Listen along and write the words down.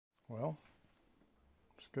Well,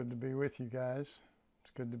 it's good to be with you guys.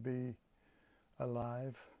 It's good to be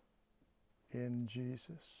alive in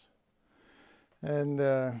Jesus. And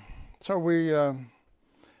so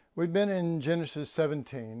we've been in Genesis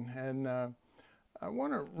 17, and I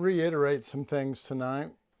want to reiterate some things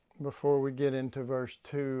tonight before we get into verse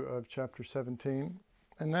 2 of chapter 17,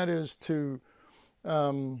 and that is to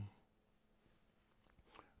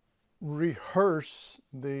rehearse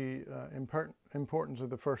the importance of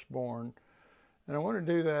the firstborn. And I want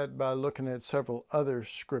to do that by looking at several other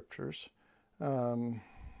scriptures, and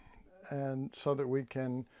so that we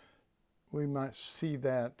might see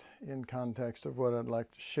that in context of what I'd like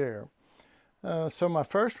to share. So my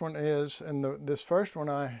first one is, and this first one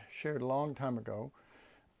I shared a long time ago.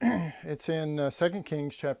 It's in 2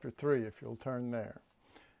 Kings chapter 3, if you'll turn there.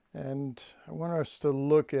 And I want us to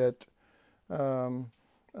look at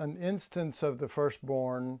an instance of the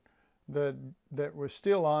firstborn that was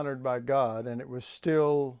still honored by God, and it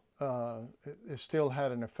still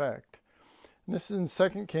had an effect. And this is in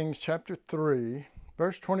 2 Kings chapter 3,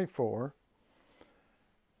 verse 24.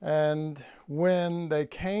 And when they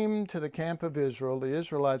came to the camp of Israel, the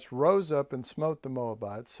Israelites rose up and smote the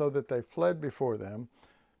Moabites, so that they fled before them.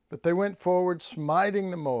 But they went forward,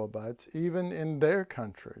 smiting the Moabites, even in their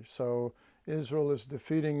country. So Israel is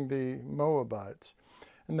defeating the Moabites.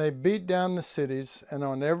 And they beat down the cities, and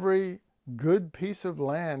on every good piece of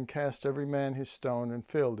land cast every man his stone and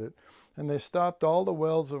filled it. And they stopped all the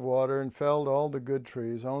wells of water and felled all the good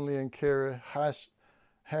trees. Only in Kirhareseth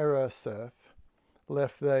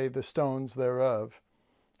left they the stones thereof.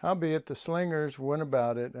 Howbeit the slingers went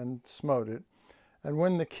about it and smote it. And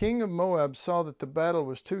when the king of Moab saw that the battle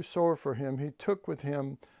was too sore for him, he took with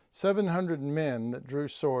him 700 men that drew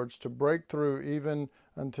swords to break through even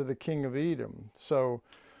unto the king of Edom. So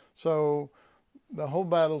the whole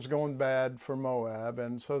battle's going bad for Moab,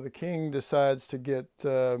 and so the king decides to get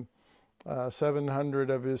 700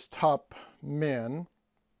 of his top men.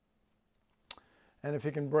 And if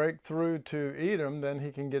he can break through to Edom, then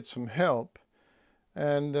he can get some help.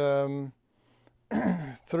 And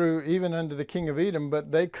through even unto the king of Edom,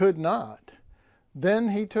 but they could not. Then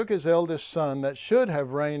he took his eldest son that should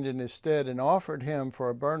have reigned in his stead and offered him for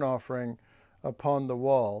a burnt offering upon the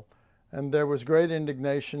wall. And there was great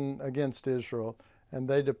indignation against Israel, and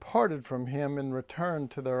they departed from him and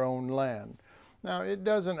returned to their own land. Now, it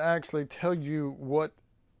doesn't actually tell you what,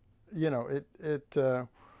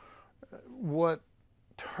 what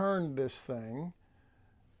turned this thing.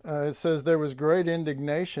 It says there was great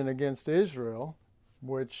indignation against Israel,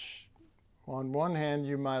 which on one hand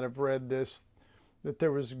you might have read this, that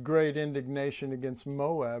there was great indignation against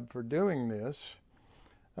Moab for doing this.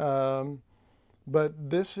 But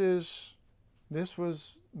this was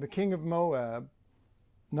the king of Moab,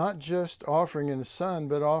 not just offering his son,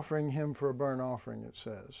 but offering him for a burnt offering, it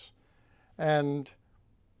says. And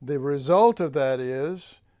the result of that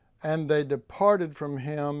is, and they departed from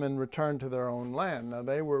him and returned to their own land. Now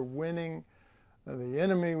they were winning, the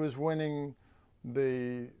enemy was winning,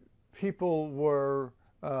 the people were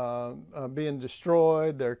being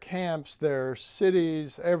destroyed, their camps, their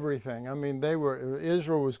cities, everything. I mean,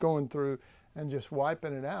 Israel was going through and just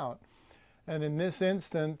wiping it out. And in this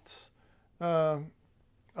instance, a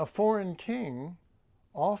foreign king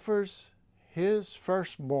offers his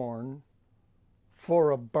firstborn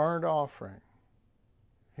for a burnt offering.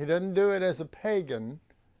 He doesn't do it as a pagan,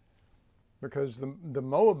 because the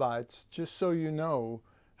Moabites, just so you know,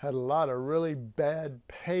 had a lot of really bad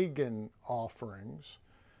pagan offerings.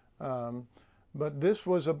 But this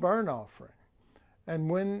was a burnt offering. And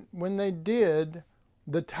when they did,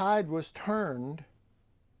 the tide was turned.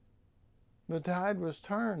 The tide was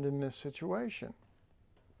turned in this situation.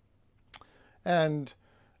 And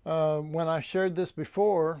when I shared this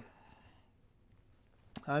before,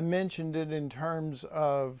 I mentioned it in terms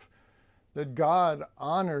of that God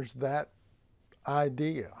honors that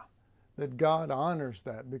idea, that God honors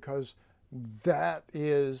that, because that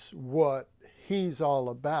is what he's all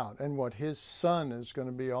about and what his son is going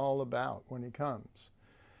to be all about when he comes.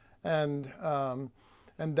 And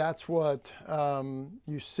that's what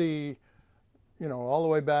you see, all the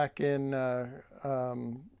way back in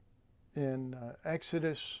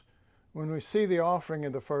Exodus, when we see the offering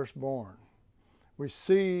of the firstborn. We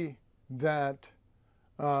see that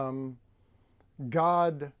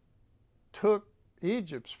God took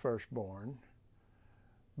Egypt's firstborn,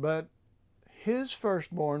 but his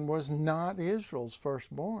firstborn was not Israel's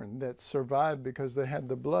firstborn that survived because they had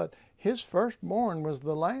the blood. His firstborn was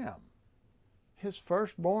the lamb. His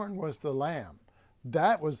firstborn was the lamb.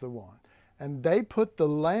 That was the one. And they put the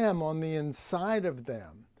lamb on the inside of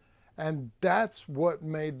them. And that's what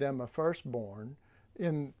made them a firstborn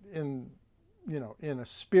in a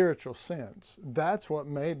spiritual sense. That's what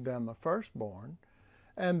made them a firstborn.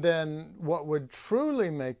 And then what would truly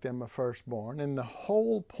make them a firstborn, and the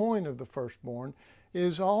whole point of the firstborn,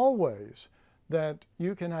 is always that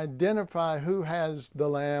you can identify who has the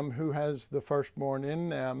lamb, who has the firstborn in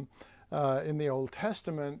them in the Old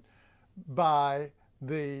Testament by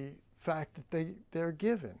the fact that they're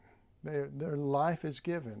given. Their life is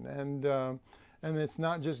given. And it's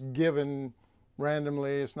not just given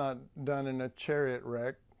randomly. It's not done in a chariot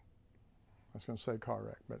wreck. I was going to say car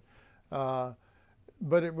wreck,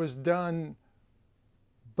 but it was done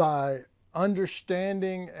by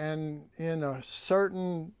understanding and in a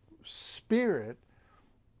certain spirit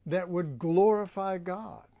that would glorify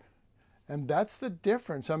God. And that's the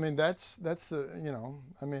difference. I mean, that's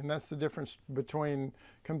the difference between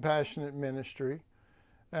compassionate ministry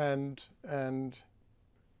and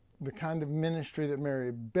the kind of ministry that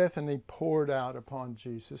Mary Bethany poured out upon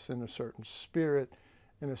Jesus in a certain spirit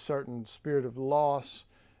of loss,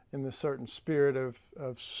 in the certain spirit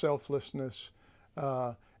of selflessness,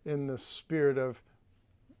 in the spirit of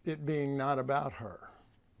it being not about her,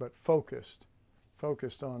 but focused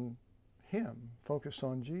on Him, focused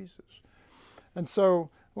on Jesus. And so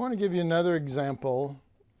I want to give you another example,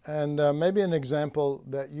 and maybe an example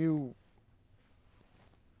that you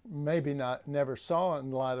maybe never saw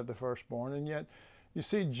in light of the firstborn, and yet you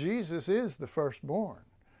see Jesus is the firstborn.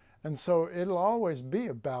 And so it'll always be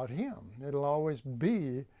about Him. It'll always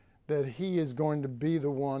be that He is going to be the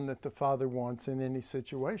one that the Father wants in any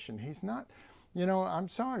situation. He's not, I'm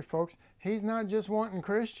sorry folks, He's not just wanting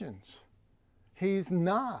Christians. He's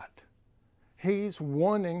not. He's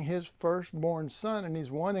wanting His firstborn Son, and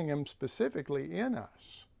He's wanting Him specifically in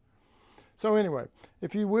us. So anyway,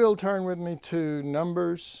 if you will turn with me to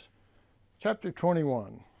Numbers chapter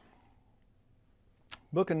 21.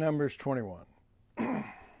 Book of Numbers 21.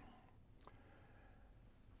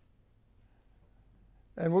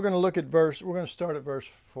 And we're going to start at verse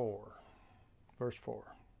 4. Verse 4.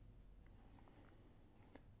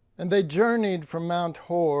 And they journeyed from Mount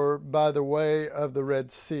Hor by the way of the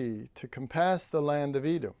Red Sea to compass the land of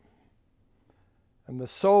Edom. And the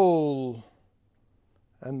soul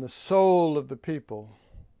of the people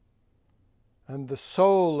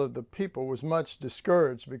was much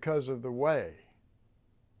discouraged because of the way.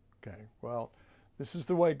 Okay, well, this is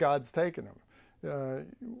the way God's taken them.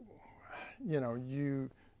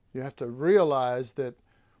 You have to realize that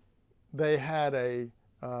they had a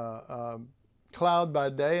cloud by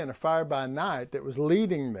day and a fire by night that was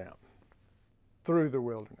leading them through the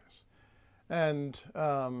wilderness. And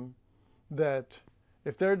that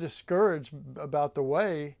if they're discouraged about the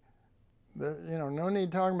way, no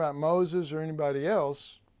need talking about Moses or anybody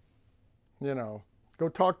else. Go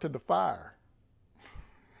talk to the fire.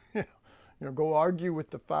 Go argue with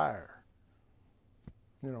the fire.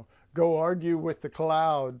 Go argue with the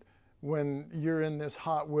cloud when you're in this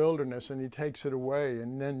hot wilderness and He takes it away,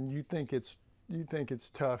 and then you think it's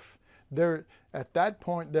tough. At that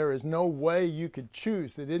point, there is no way you could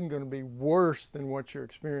choose that isn't going to be worse than what you're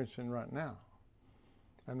experiencing right now.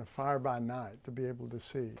 And the fire by night to be able to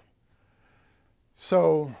see.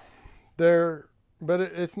 So but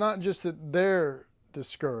it's not just that they're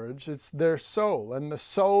discouraged, it's their soul, and the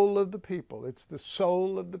soul of the people. It's the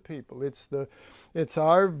soul of the people. It's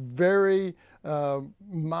our very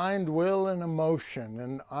mind, will, and emotion,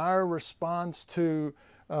 and our response to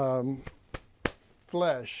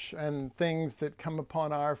flesh and things that come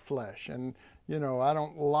upon our flesh. And I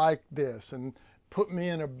don't like this, and put me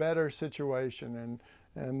in a better situation.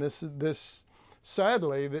 And this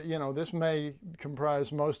sadly, this may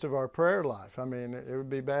comprise most of our prayer life. I mean, it would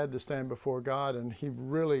be bad to stand before God and He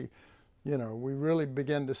really, we really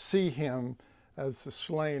begin to see Him as the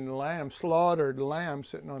slain lamb, slaughtered lamb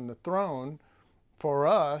sitting on the throne for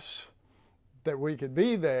us, that we could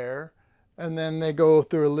be there. And then they go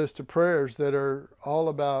through a list of prayers that are all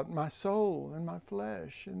about my soul and my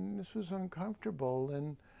flesh, and this was uncomfortable,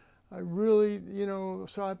 and I really,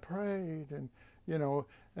 so I prayed, and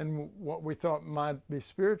and what we thought might be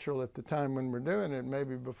spiritual at the time when we're doing it,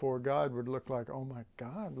 maybe before God, would look like, oh my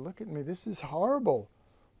God, look at me, this is horrible,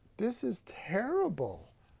 this is terrible.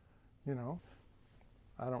 I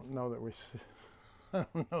don't know that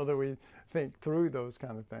we think through those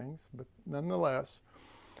kind of things, but nonetheless,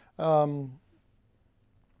 the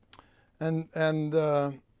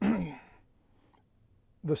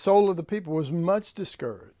soul of the people was much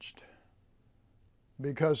discouraged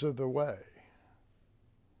because of the way.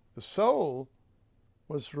 The soul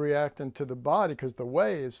was reacting to the body because the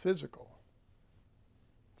way is physical.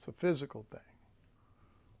 It's a physical thing.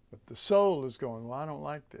 But the soul is going, well, I don't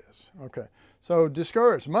like this. Okay. So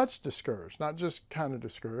discouraged, much discouraged, not just kind of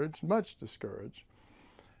discouraged, much discouraged.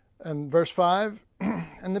 And verse 5,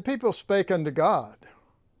 and the people spake unto God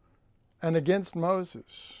and against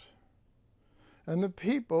Moses. And the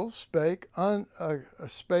people spake against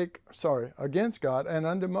God and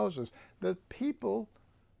unto Moses. The people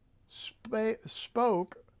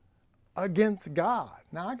spoke against God.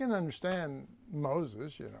 Now I can understand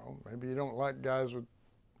Moses, you know, maybe you don't like guys with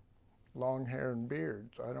long hair and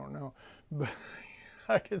beards, I don't know. But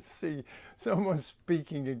I could see someone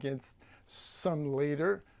speaking against some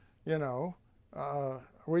leader, you know.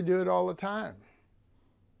 We do it all the time.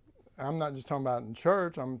 I'm not just talking about in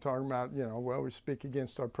church, I'm talking about, you know, well, we speak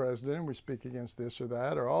against our president, we speak against this or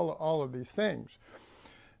that, or all of these things.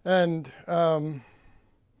 And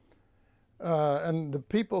the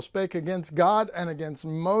people spake against God and against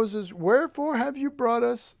Moses. Wherefore have you brought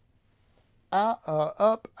us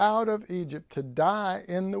up out of Egypt to die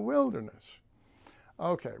in the wilderness?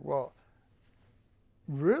 Okay, well,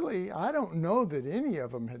 really, I don't know that any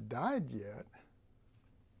of them had died yet.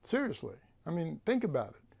 Seriously. I mean, think about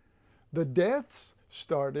it. The deaths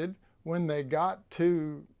started when they got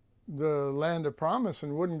to the land of promise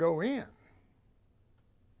and wouldn't go in.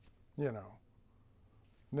 You know.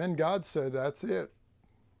 Then God said, that's it.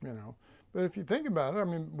 You know. But if you think about it, I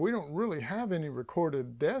mean, we don't really have any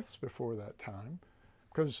recorded deaths before that time,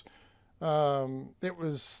 because it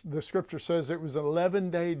was, the scripture says it was an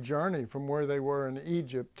 11-day journey from where they were in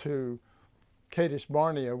Egypt to Kadesh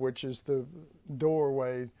Barnea, which is the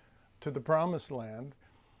doorway to the promised land.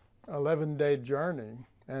 11-day journey.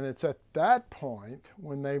 And it's at that point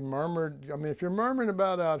when they murmured. I mean, if you're murmuring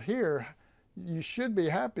about out here, you should be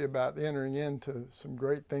happy about entering into some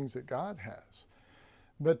great things that God has.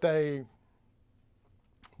 But it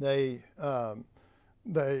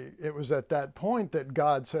was at that point that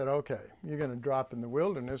God said, okay, you're going to drop in the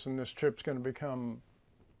wilderness and this trip's going to become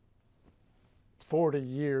 40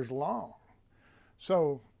 years long.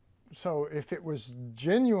 So if it was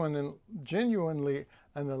genuinely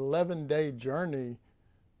an 11-day journey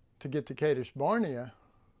to get to Kadesh Barnea,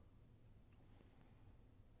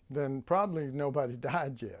 then probably nobody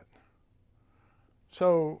died yet.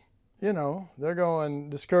 So, you know, they're going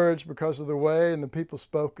discouraged because of the way, and the people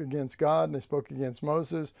spoke against God, and they spoke against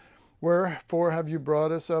Moses. Wherefore have you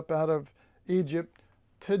brought us up out of Egypt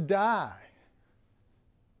to die?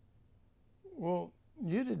 Well,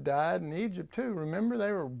 you'd have died in Egypt too. Remember,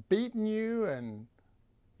 they were beating you, and,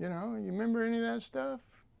 you know, you remember any of that stuff?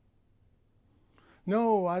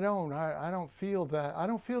 No, I don't. I don't feel that. I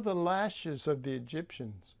don't feel the lashes of the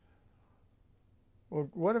Egyptians. Well,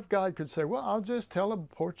 what if God could say, well, I'll just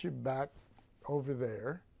teleport you back over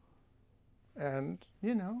there, and,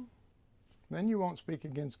 you know, then you won't speak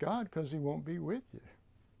against God because he won't be with you.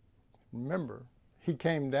 Remember, he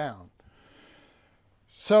came down.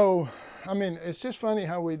 So, I mean, it's just funny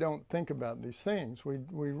how we don't think about these things. We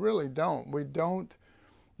really don't. We don't,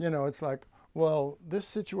 you know, it's like, well, this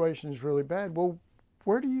situation is really bad. Well,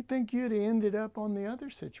 where do you think you'd ended up on the other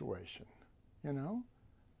situation? You know?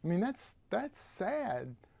 I mean, that's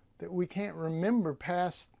sad that we can't remember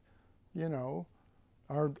past, you know,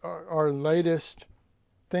 our latest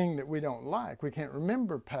thing that we don't like. We can't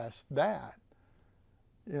remember past that,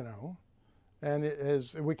 you know. And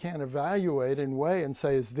we can't evaluate and weigh and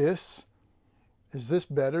say, is this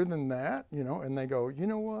better than that? You know, and they go, you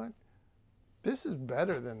know what? This is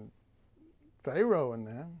better than Pharaoh and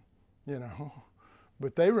them, you know.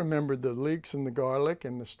 But they remembered the leeks and the garlic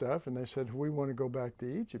and the stuff, and they said, we want to go back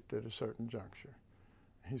to Egypt at a certain juncture.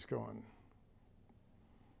 He's going,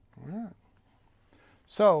 all right.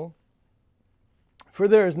 So, for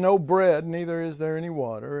there is no bread, neither is there any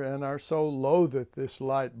water, and our soul loatheth this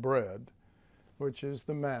light bread, which is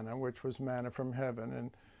the manna, which was manna from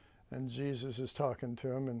heaven. And Jesus is talking to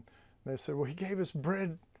them, and they said, well, he gave us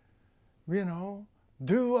bread, you know,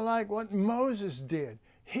 do like what Moses did.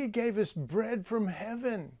 He gave us bread from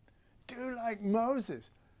heaven. Do like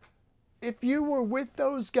Moses. If you were with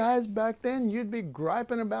those guys back then, you'd be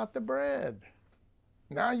griping about the bread.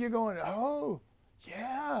 Now you're going, oh,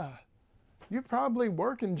 yeah. You're probably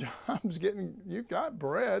working jobs, you got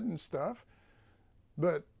bread and stuff,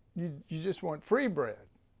 but you just want free bread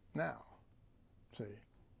now. See,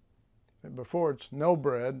 before it's no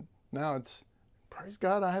bread, now it's, praise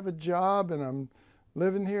God, I have a job and I'm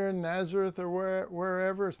living here in Nazareth or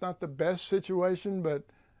wherever. It's not the best situation, but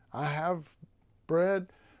I have bread.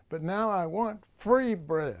 But now I want free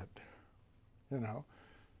bread. You know,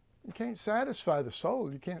 you can't satisfy the soul.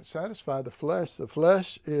 You can't satisfy the flesh. The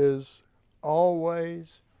flesh is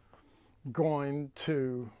always going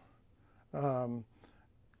to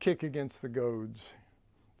kick against the goads.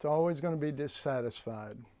 It's always going to be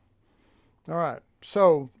dissatisfied. All right,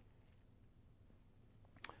 so,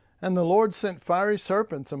 and the Lord sent fiery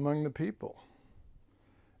serpents among the people,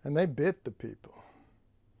 and they bit the people.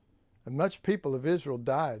 And much people of Israel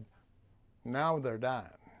died. Now they're dying.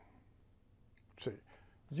 See,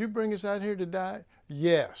 did you bring us out here to die?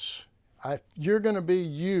 Yes. You're going to be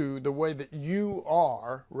you the way that you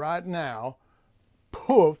are right now.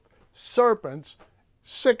 Poof, serpents,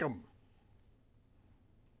 sick 'em.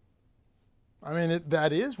 I mean,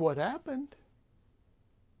 that is what happened.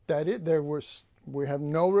 We have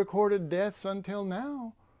no recorded deaths until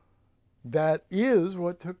now. That is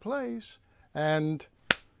what took place. And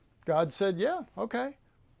God said, yeah, okay.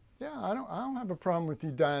 Yeah, I don't have a problem with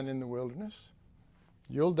you dying in the wilderness.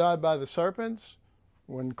 You'll die by the serpents.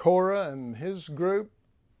 When Korah and his group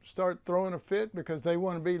start throwing a fit because they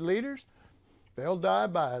want to be leaders, they'll die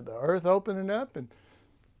by the earth opening up and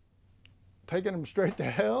taking them straight to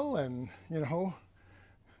hell, and, you know,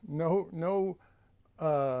 no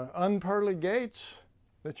unpearly gates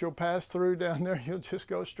that you'll pass through down there. You'll just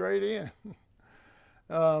go straight in.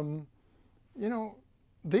 You know,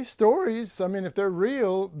 these stories, I mean, if they're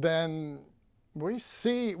real, then we're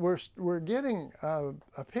getting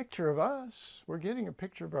a picture of us. We're getting a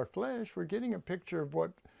picture of our flesh. We're getting a picture of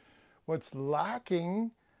what's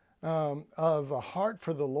lacking, of a heart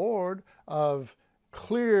for the Lord, of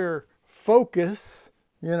clear focus,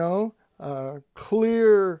 you know,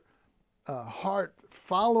 clear heart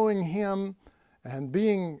following Him and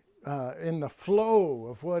being in the flow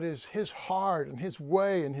of what is His heart and His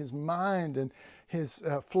way and His mind and His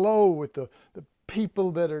flow with the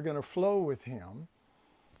people that are going to flow with Him.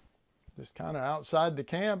 Just kind of outside the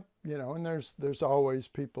camp, you know, and there's always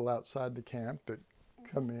people outside the camp that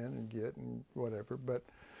come in and get and whatever. But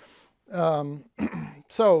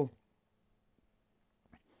so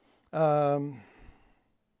and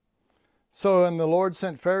the Lord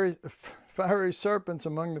sent fiery serpents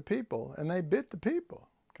among the people, and they bit the people.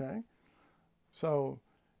 Okay, so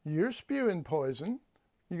you're spewing poison,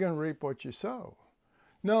 you're going to reap what you sow.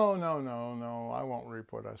 No, I won't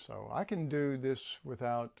reap what I sow. I can do this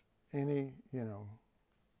without any, you know,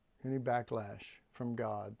 any backlash from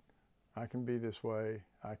God. I can be this way.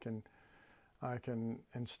 I can,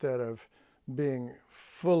 instead of being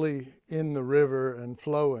fully in the river and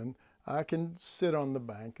flowing, I can sit on the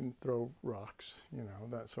bank and throw rocks, you know,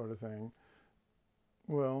 that sort of thing.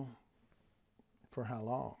 Well, for how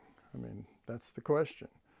long? I mean, that's the question.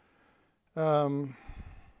 And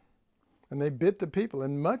they bit the people,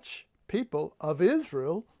 and much people of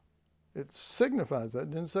Israel, it signifies that.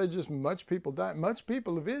 It didn't say just much people died. Much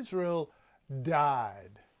people of Israel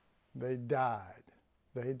died. They died.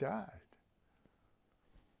 They died.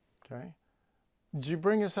 Okay? Did you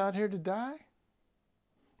bring us out here to die?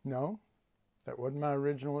 No, that wasn't my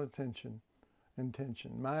original intention.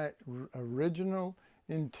 My original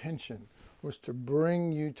intention was to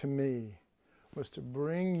bring you to me, was to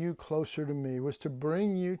bring you closer to me, was to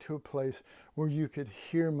bring you to a place where you could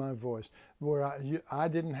hear my voice, where I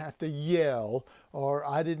didn't have to yell, or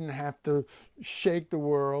I didn't have to shake the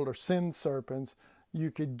world or send serpents. You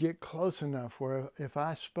could get close enough where if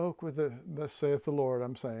I spoke with thus saith the Lord,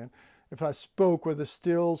 I'm saying, if I spoke with a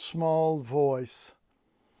still small voice,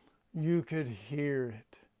 you could hear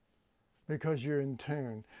it because you're in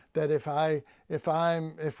tune. That if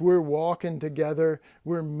we're walking together,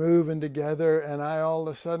 we're moving together, and I all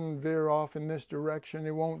of a sudden veer off in this direction,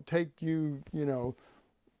 it won't take you, you know,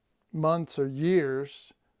 months or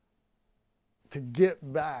years to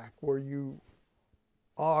get back where you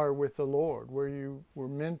are with the Lord, where you were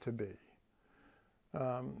meant to be.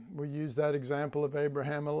 We use that example of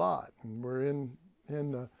Abraham a lot, and we're in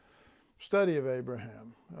the study of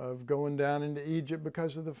Abraham, of going down into Egypt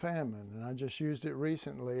because of the famine, and I just used it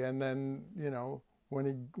recently. And then, you know, when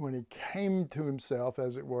he came to himself,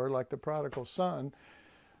 as it were, like the prodigal son,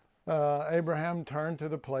 Abraham turned to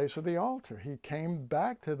the place of the altar. He came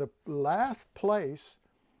back to the last place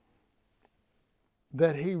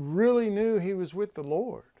that he really knew he was with the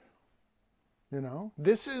Lord. You know,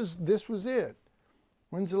 this was it.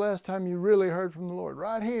 When's the last time you really heard from the Lord?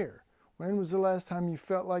 Right here. When was the last time you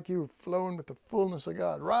felt like you were flowing with the fullness of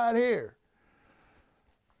God? Right here.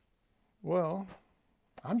 Well,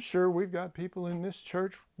 I'm sure we've got people in this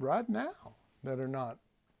church right now that are not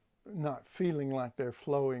feeling like they're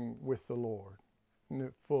flowing with the Lord in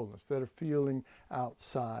the fullness, that are feeling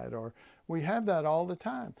outside. Or we have that all the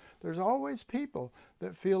time. There's always people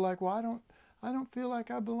that feel like, well, I don't feel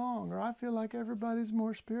like I belong, or I feel like everybody's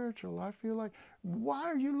more spiritual. I feel like, why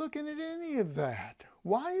are you looking at any of that?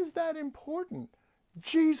 Why is that important?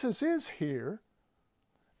 Jesus is here,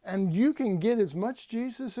 And you can get as much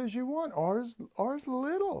Jesus as you want, or as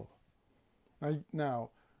little. Now,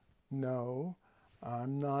 no,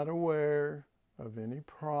 I'm not aware of any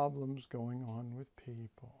problems going on with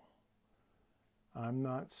people. I'm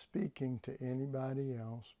not speaking to anybody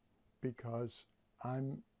else because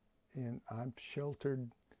I'm sheltered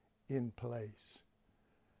in place.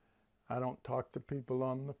 I don't talk to people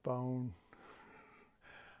on the phone.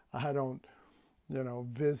 I don't,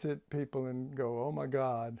 visit people and go, oh my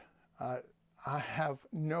God, I have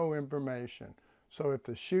no information. So if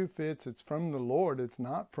the shoe fits, it's from the Lord, it's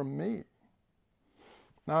not from me.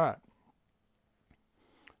 All right.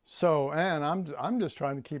 So, and I'm just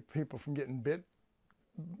trying to keep people from getting bit,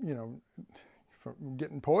 from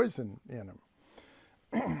getting poison in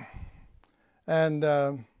them.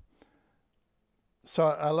 And so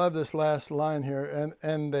I love this last line here.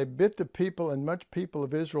 And they bit the people, and much people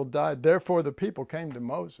of Israel died. Therefore the people came to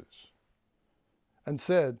Moses and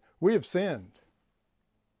said, we have sinned.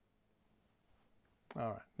 All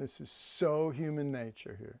right, this is so human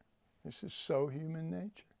nature here. This is so human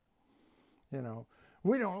nature.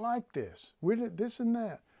 We don't like this. We did this and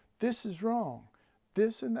that. This is wrong.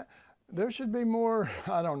 This and that. There should be more.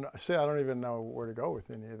 I don't even know where to go with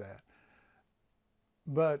any of that.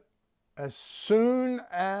 But as soon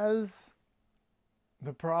as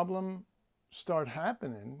the problem start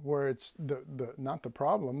happening, where it's not the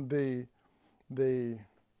problem, the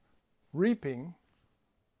reaping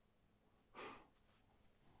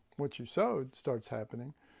what you sowed starts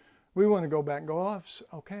happening, we want to go back and go, oh,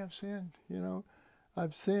 okay, I've sinned,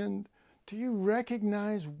 I've sinned. Do you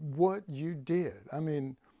recognize what you did? I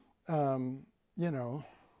mean, I've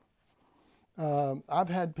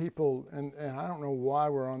had people, and I don't know why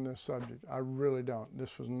we're on this subject. I really don't.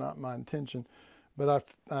 This was not my intention, but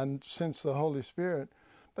I sense the Holy Spirit.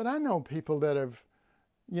 But I know people that have,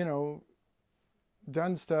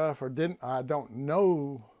 done stuff or didn't. I don't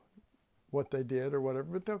know what they did or whatever,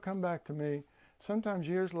 but they'll come back to me sometimes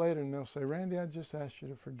years later and they'll say, Randy, I just asked you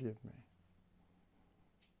to forgive me.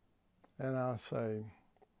 And I'll say,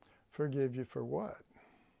 forgive you for what?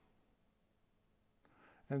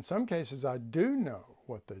 In some cases, I do know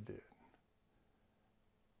what they did.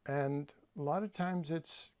 And a lot of times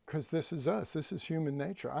it's because this is us. This is human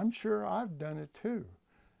nature. I'm sure I've done it too.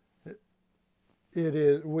 It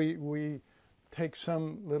is, we take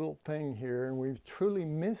some little thing here and we've truly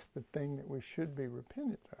missed the thing that we should be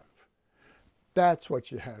repentant of. That's what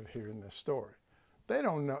you have here in this story. They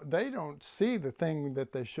don't know, they don't see the thing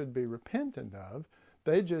that they should be repentant of.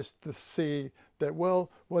 They just see that, well,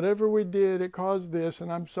 whatever we did, it caused this, and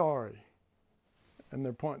I'm sorry. And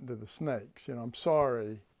they're pointing to the snakes. I'm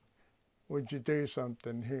sorry. Would you do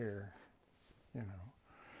something here?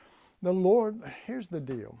 The Lord, here's the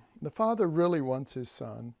deal. The Father really wants His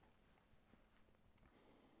Son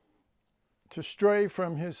to stray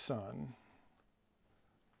from His Son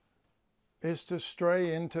is to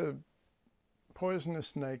stray into poisonous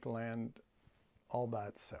snake land all by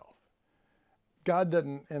itself. God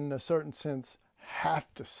doesn't, in a certain sense,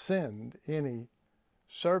 have to send any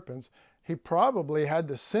serpents. He probably had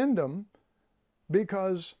to send them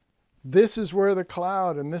because this is where the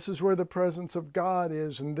cloud and this is where the presence of God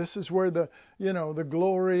is and this is where the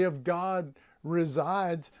glory of God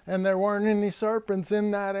resides, and there weren't any serpents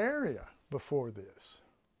in that area before this.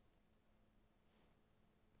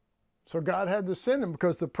 So God had to send them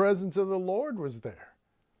because the presence of the Lord was there.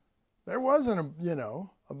 There wasn't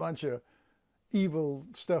a bunch of evil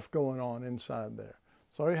stuff going on inside there.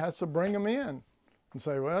 So He has to bring them in and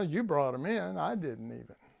say, well, you brought them in. I didn't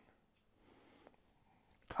even.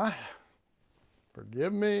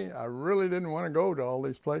 Forgive me. I really didn't want to go to all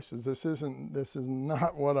these places. This is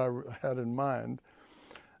not what I had in mind.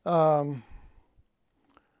 And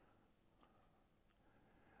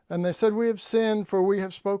they said, we have sinned, for we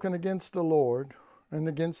have spoken against the Lord and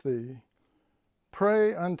against thee.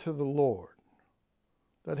 Pray unto the Lord,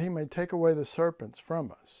 that He may take away the serpents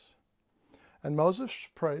from us. And Moses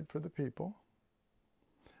prayed for the people.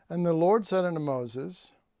 And the Lord said unto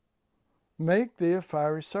Moses, make thee a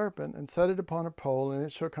fiery serpent, and set it upon a pole, and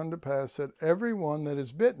it shall come to pass that every one that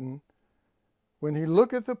is bitten, when he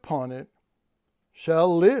looketh upon it,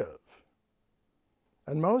 shall live.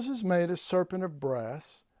 And Moses made a serpent of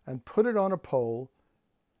brass, and put it on a pole.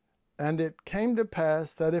 And it came to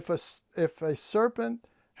pass that if a serpent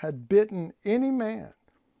had bitten any man,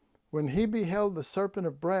 when he beheld the serpent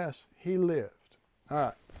of brass, he lived. All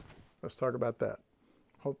right, let's talk about that.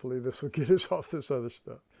 Hopefully this will get us off this other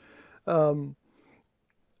stuff.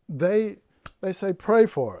 They say, pray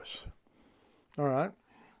for us. All right.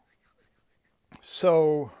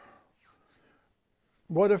 So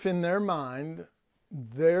what if in their mind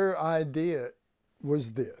their idea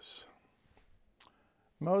was this: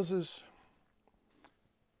 Moses,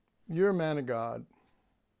 you're a man of God.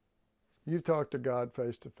 You talk to God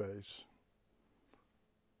face to face.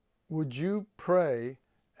 Would you pray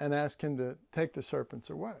and ask him to take the serpents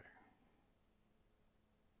away?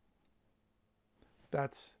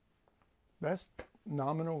 That's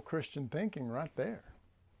nominal Christian thinking right there.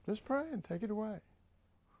 Just pray and take it away.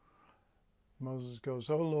 Moses goes,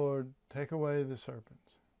 "Oh Lord, take away the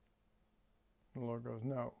serpents." The Lord goes,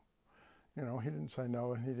 "No." You know, he didn't say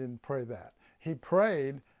no, and he didn't pray that. He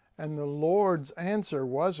prayed, and the Lord's answer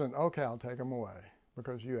wasn't, "Okay, I'll take them away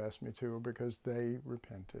because you asked me to, or because they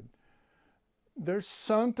repented." There's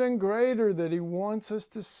something greater that he wants us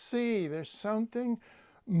to see. There's something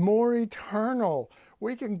more eternal.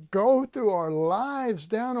 We can go through our lives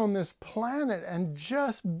down on this planet and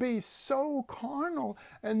just be so carnal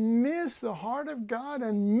and miss the heart of God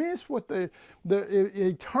and miss what the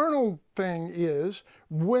eternal thing is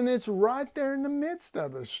when it's right there in the midst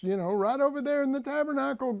of us, you know, right over there in the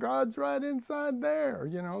tabernacle. God's right inside there,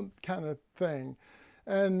 you know, kind of thing.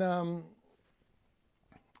 And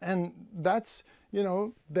that's, you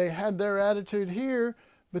know, they had their attitude here,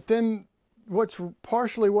 but then what's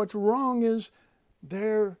wrong is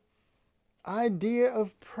their idea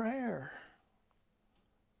of prayer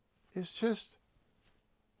is just,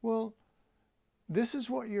 well, this is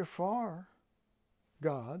what you're for,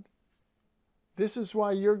 God. This is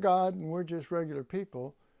why you're God and we're just regular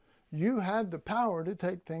people. You had the power to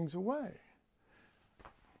take things away.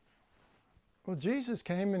 Well, Jesus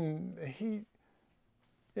came and he,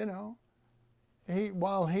 you know,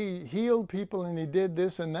 while he healed people and he did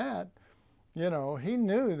this and that, you know, he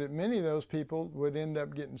knew that many of those people would end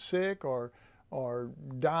up getting sick or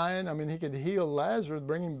dying. I mean, he could heal Lazarus,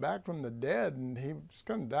 bring him back from the dead, and he was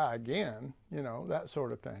going to die again, you know, that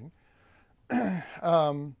sort of thing.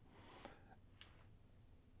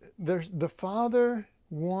 The Father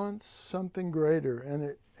wants something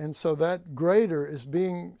greater, and so that greater is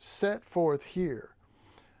being set forth here.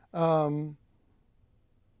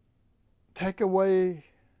 Take away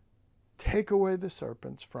the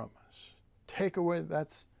serpents from us. Take away,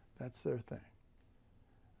 that's their thing.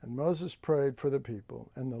 And Moses prayed for the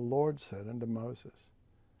people, and the Lord said unto Moses,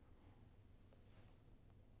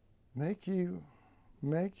 Make you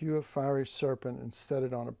a fiery serpent and set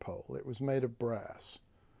it on a pole. It was made of brass.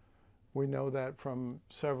 We know that from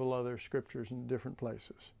several other scriptures in different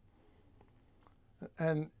places.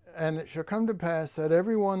 And it shall come to pass that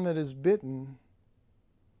everyone that is bitten,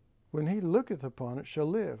 when he looketh upon it, shall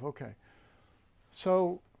live. Okay,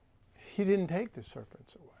 so he didn't take the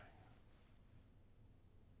serpents away.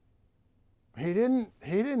 He didn't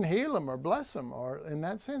heal them or bless them, or in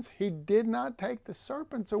that sense, he did not take the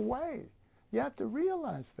serpents away. You have to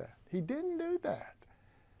realize that. He didn't do that.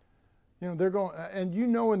 You know, they're going, and you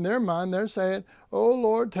know in their mind, they're saying, "Oh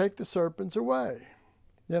Lord, take the serpents away."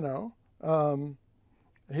 You know,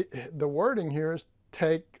 the wording here is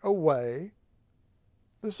take away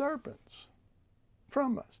the serpents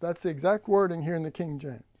from us. That's the exact wording here in the King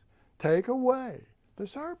James. Take away the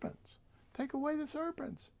serpents. Take away the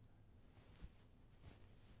serpents.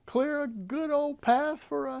 Clear a good old path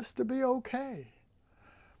for us to be okay.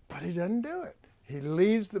 But he doesn't do it. He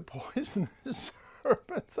leaves the poisonous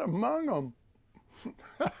serpents among them.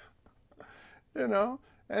 You know,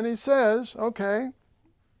 and he says, okay,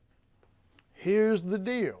 here's the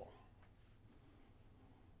deal.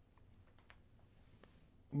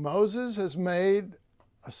 Moses has made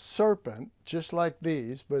a serpent just like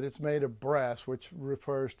these, but it's made of brass, which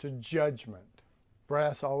refers to judgment.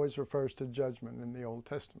 Brass always refers to judgment in the Old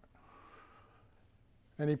Testament.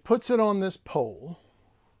 And he puts it on this pole.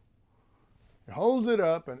 He holds it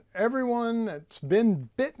up, and everyone that's been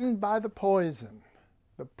bitten by the poison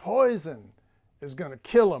is going to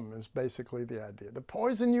kill them, is basically the idea. The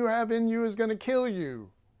poison you have in you is going to kill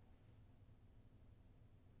you.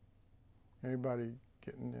 Anybody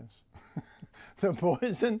getting this? The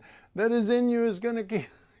poison that is in you is going to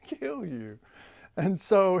kill you. And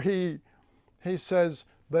so he says,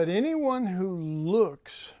 but anyone who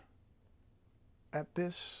looks at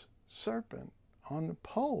this serpent on the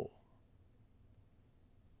pole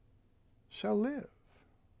shall live.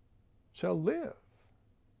 Shall live.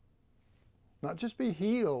 Not just be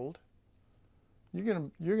healed. You're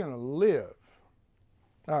gonna live.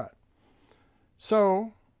 All right.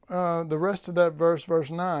 So the rest of that verse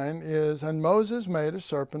 9, is, and Moses made a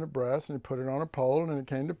serpent of brass, and he put it on a pole, and it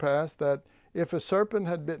came to pass that if a serpent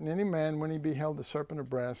had bitten any man, when he beheld the serpent of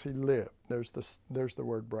brass, he lived. There's the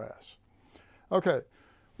word brass. Okay,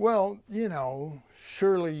 Well,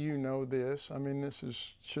 surely you know this. I mean,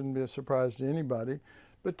 shouldn't be a surprise to anybody.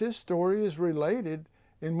 But this story is related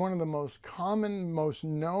in one of the most common, most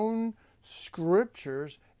known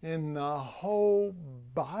scriptures in the whole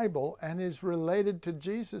Bible, and is related to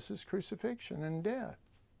Jesus' crucifixion and death,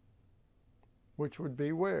 which would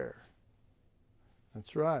be where?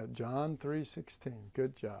 That's right, John 3:16.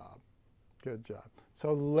 Good job. Good job.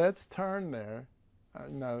 So let's turn there.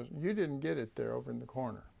 No, you didn't get it there over in the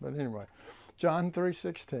corner. But anyway, John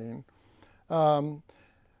 3:16.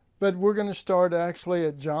 But we're going to start actually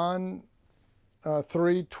at John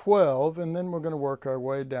 3:12, and then we're going to work our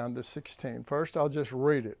way down to 16. First, I'll just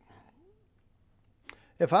read it.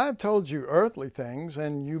 If I have told you earthly things,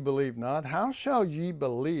 and you believe not, how shall ye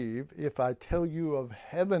believe if I tell you of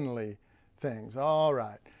heavenly things? All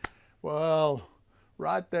right. Well,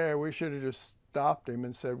 right there, we should have just stopped him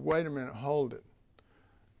and said, wait a minute, hold it.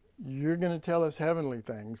 You're going to tell us heavenly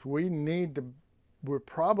things. We're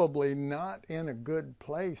probably not in a good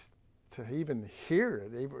place to even hear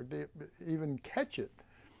it, even catch it.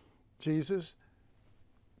 Jesus,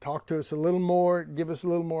 talk to us a little more, give us a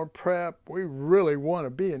little more prep. We really want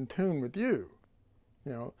to be in tune with you.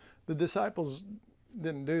 The disciples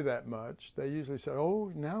didn't do that much. They usually said,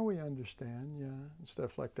 oh, now we understand, yeah, and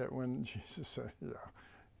stuff like that, when Jesus said, yeah,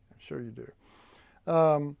 I'm sure you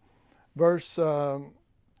do. Verse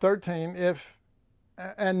 13,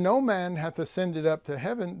 and no man hath ascended up to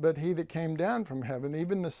heaven, but he that came down from heaven,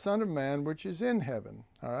 even the Son of Man which is in heaven.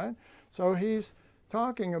 All right? So he's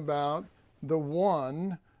talking about the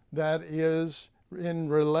one that is in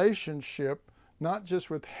relationship, not just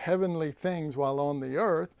with heavenly things while on the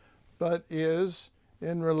earth, but is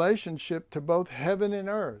in relationship to both heaven and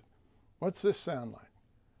earth. What's this sound like?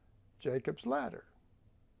 Jacob's ladder.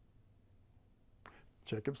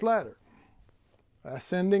 Jacob's ladder.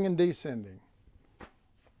 Ascending and descending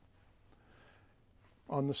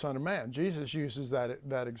on the Son of Man. Jesus uses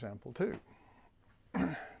that example too.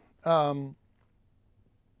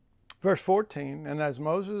 Verse 14, and as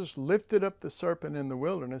Moses lifted up the serpent in the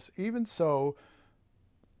wilderness, even so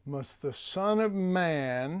must the Son of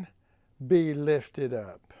Man be lifted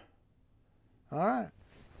up. All right.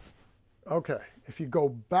 Okay, if you go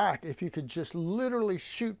back, if you could just literally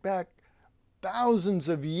shoot back thousands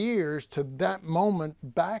of years to that moment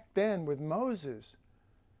back then with Moses,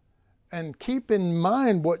 and keep in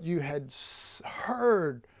mind what you had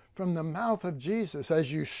heard from the mouth of Jesus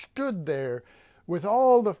as you stood there with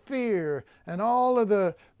all the fear and all of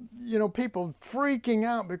the, people freaking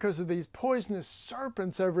out because of these poisonous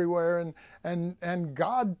serpents everywhere, and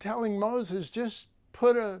God telling Moses, just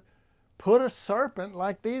put a serpent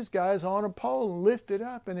like these guys on a pole and lift it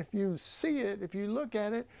up, and if you see it, if you look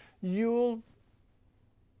at it, you'll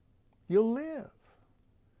live.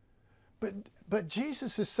 But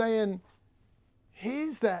Jesus is saying,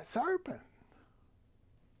 he's that serpent.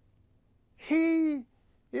 He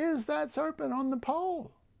is that serpent on the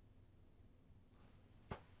pole.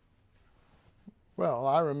 Well,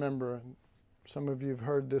 I remember, some of you have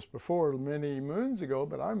heard this before many moons ago,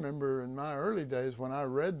 but I remember in my early days when I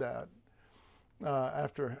read that,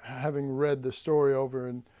 after having read the story over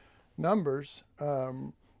in Numbers,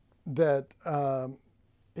 that I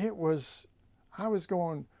was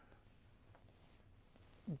going,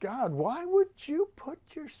 God, why would you put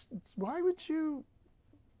your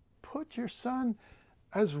son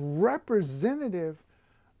as representative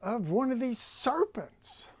of one of these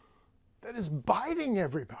serpents that is biting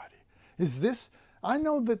everybody? I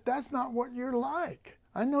know that that's not what you're like.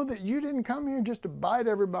 I know that you didn't come here just to bite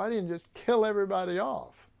everybody and just kill everybody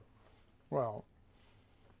off. Well,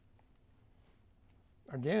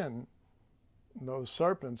 again, those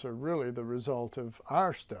serpents are really the result of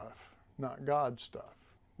our stuff, not God's stuff.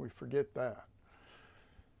 We forget that.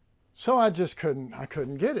 So I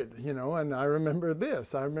couldn't get it, and I remember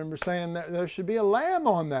this. I remember saying that there should be a lamb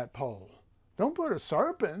on that pole. Don't put a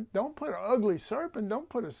serpent. Don't put an ugly serpent. Don't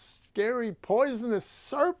put a scary, poisonous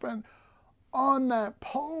serpent on that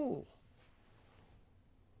pole.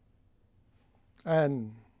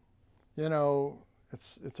 And,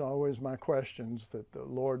 it's always my questions that the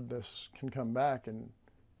Lord can come back and,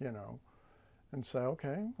 and say,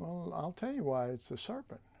 okay, well, I'll tell you why it's a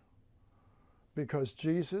serpent. Because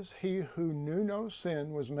Jesus, he who knew no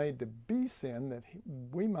sin, was made to be sin, that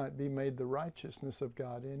we might be made the righteousness of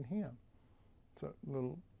God in him. It's a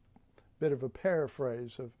little bit of a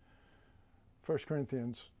paraphrase of 1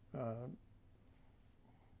 Corinthians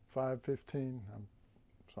 5:15. I'm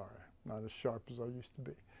sorry, not as sharp as I used to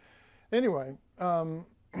be. Anyway,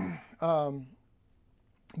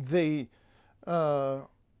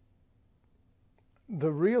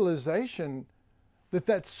 the realization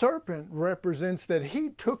that serpent represents that he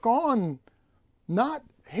took on,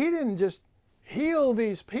 he didn't just heal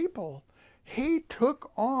these people, he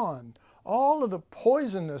took on all of the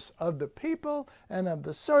poisonous of the people and of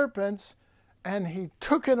the serpents, and he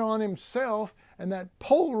took it on himself, and that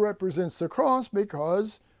pole represents the cross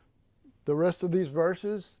because the rest of these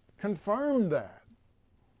verses confirm that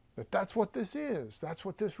that's what this is. That's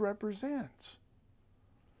what this represents.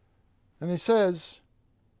 And he says,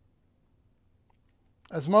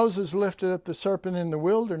 as Moses lifted up the serpent in the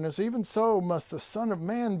wilderness, even so must the Son of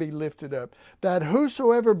Man be lifted up, that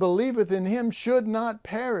whosoever believeth in him should not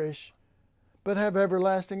perish, but have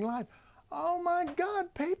everlasting life. Oh my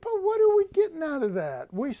God, people, what are we getting out of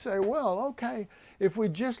that? We say, well, okay, if we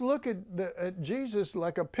just look at Jesus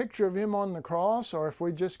like a picture of him on the cross, or if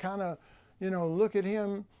we just kind of, look at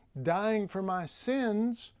him dying for my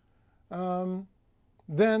sins,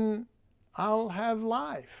 then I'll have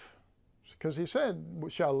life. Because he said, we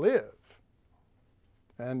shall live.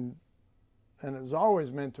 And it was always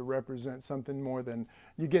meant to represent something more than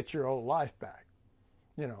you get your old life back.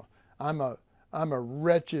 I'm a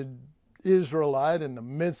wretched Israelite in the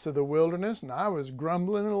midst of the wilderness, and I was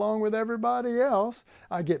grumbling along with everybody else.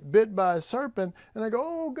 I get bit by a serpent, and I go,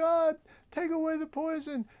 oh God, take away the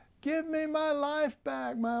poison. Give me my life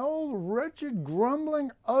back, my old wretched,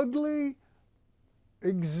 grumbling, ugly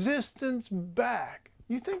existence back.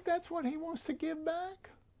 You think that's what he wants to give back?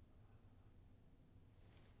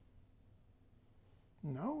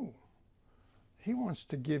 No. He wants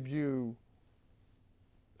to give you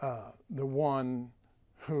the one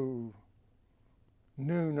who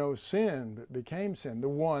knew no sin but became sin, the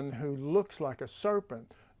one who looks like a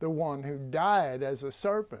serpent, the one who died as a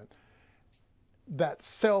serpent. That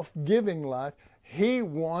self-giving life, he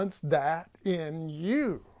wants that in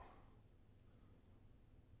you.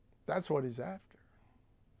 That's what he's after.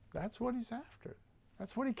 That's what he's after.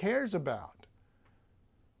 That's what he cares about.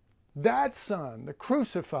 That Son, the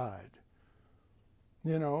crucified.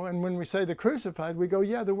 And when we say the crucified, we go,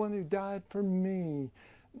 yeah, the one who died for me.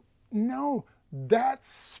 No, that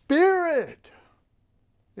Spirit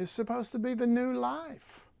is supposed to be the new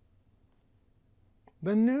life,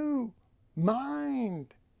 the new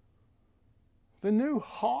mind, the new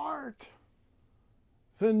heart,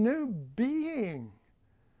 the new being.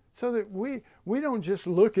 So that we don't just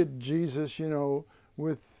look at Jesus,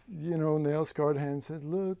 with, nail-scarred hands, said,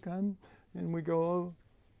 look, and we go,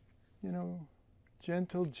 oh,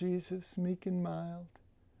 gentle Jesus, meek and mild.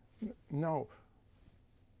 No.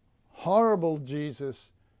 Horrible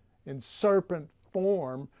Jesus in serpent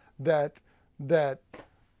form that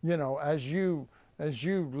as you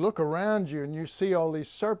look around you and you see all these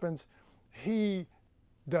serpents, he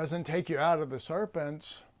doesn't take you out of the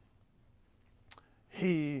serpents.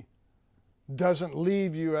 He doesn't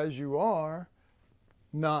leave you as you are,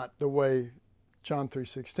 not the way John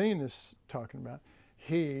 3:16 is talking about.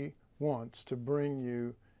 He wants to bring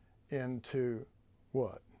you into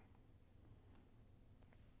what?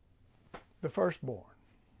 The firstborn.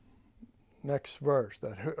 Next verse,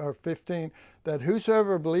 15, that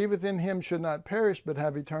whosoever believeth in him should not perish but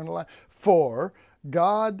have eternal life. For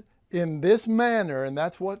God in this manner, and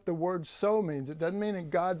that's what the word so means. It doesn't mean that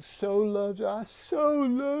God so loves you. I so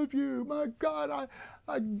love you. My God,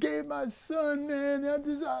 I gave my son, man. I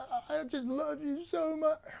just love you so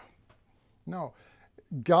much. No.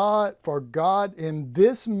 For God in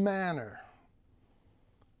this manner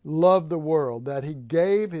loved the world, that he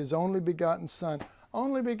gave his only begotten Son.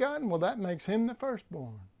 Only begotten, well, that makes him the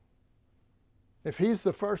firstborn. If he's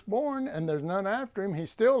the firstborn and there's none after him, he's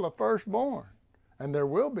still the firstborn. And there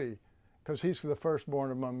will be, because he's the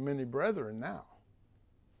firstborn among many brethren now.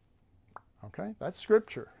 Okay? That's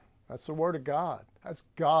Scripture. That's the Word of God. That's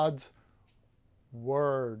God's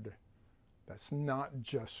Word. That's not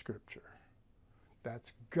just Scripture.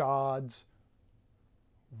 That's God's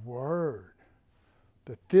Word.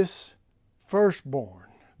 That this firstborn,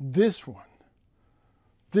 this one,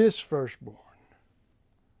 this firstborn,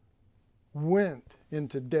 went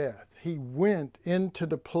into death. He went into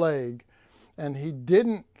the plague, and he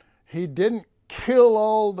didn't kill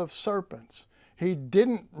all the serpents. He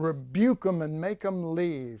didn't rebuke them and make them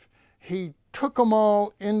leave. He took them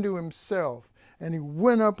all into himself, and he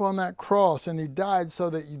went up on that cross, and he died so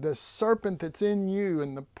that the serpent that's in you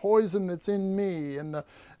and the poison that's in me and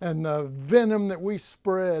the venom that we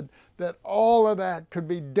spread, that all of that could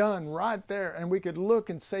be done right there, and we could look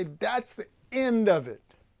and say, that's the end of it.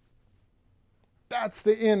 That's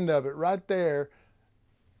the end of it right there.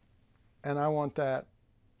 And I want that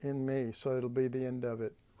in me, so it'll be the end of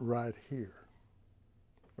it right here.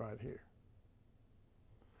 Right here.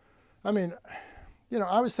 I mean,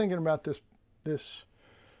 I was thinking about this this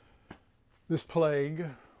plague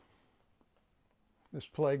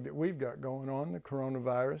that we've got going on, the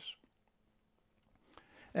coronavirus.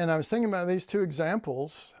 And I was thinking about these two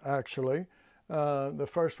examples, actually. The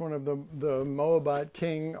first one of the Moabite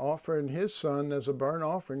king offering his son as a burnt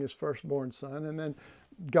offering, his firstborn son. And then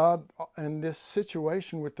God, in this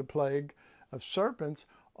situation with the plague of serpents,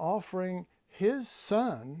 offering his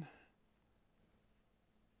son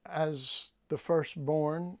as the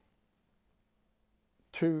firstborn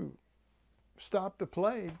to stop the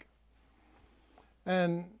plague.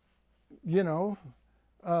 And, you know,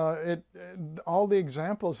 all the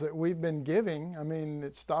examples that we've been giving, I mean,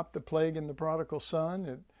 it stopped the plague in the prodigal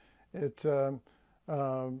son. In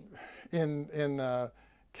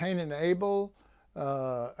Cain and Abel,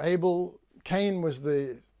 Cain was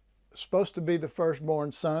supposed to be the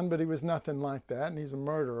firstborn son, but he was nothing like that, and he's a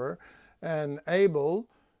murderer. And Abel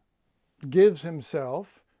gives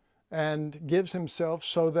himself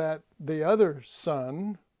so that the other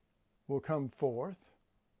son will come forth.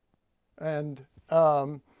 And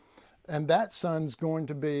that son's going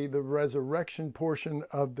to be the resurrection portion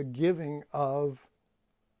of the giving of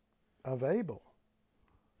Abel.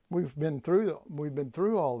 We've been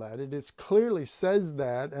through all that. It clearly says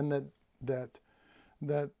that, and that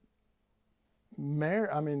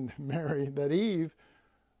Eve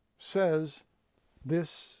says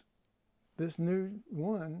this new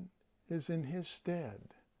one is in his stead.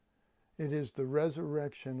 It is the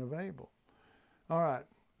resurrection of Abel. All right.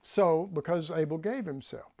 So, because Abel gave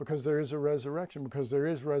himself, because there is a resurrection, because there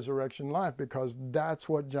is resurrection life, because that's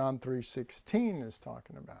what John 3:16 is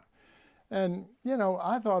talking about. And, you know,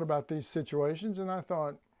 I thought about these situations, and I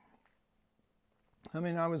thought,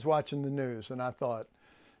 I was watching the news, and I thought,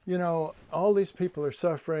 you know, all these people are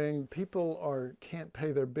suffering, people can't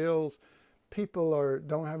pay their bills, people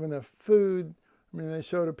don't have enough food. I mean, they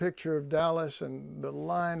showed a picture of Dallas, and the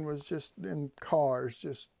line was just in cars,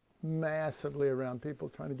 just massively around people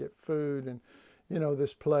trying to get food, and, you know,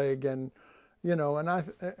 this plague, and, you know, and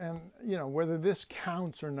you know, whether this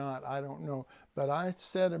counts or not, I don't know. But I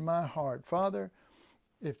said in my heart, Father,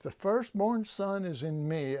 if the firstborn son is in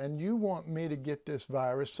me, and you want me to get this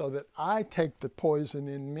virus so that I take the poison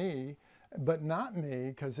in me, but not me,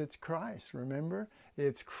 because it's Christ, remember?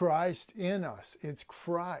 It's Christ in us. It's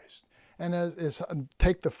Christ. And as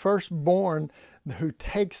take the firstborn who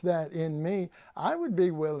takes that in me, I would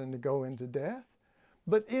be willing to go into death.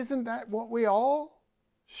 But isn't that what we all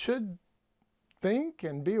should think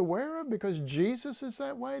and be aware of? Because Jesus is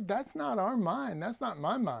that way. That's not our mind. That's not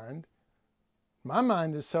my mind. My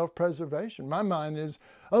mind is self-preservation. My mind is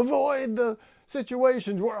avoid the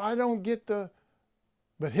situations where I don't get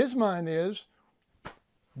But his mind is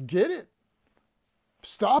get it.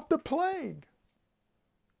 Stop the plague.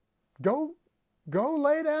 Go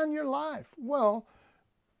lay down your life. Well,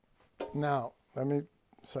 now, let me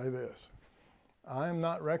say this. I am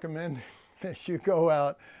not recommending that you go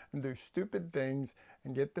out and do stupid things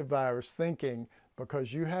and get the virus thinking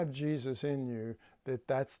because you have Jesus in you that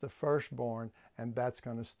that's the firstborn and that's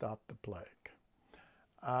going to stop the plague.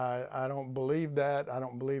 I don't believe that. I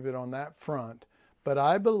don't believe it on that front. But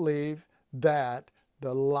I believe that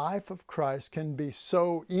the life of Christ can be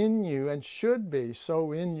so in you and should be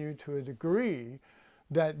so in you to a degree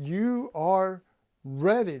that you are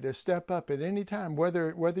ready to step up at any time,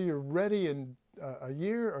 whether you're ready in a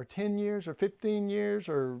year or 10 years or 15 years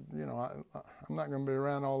or, you know, I'm not going to be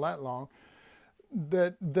around all that long,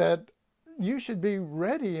 that you should be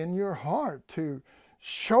ready in your heart to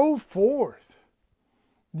show forth,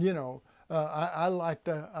 you know, I like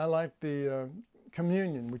the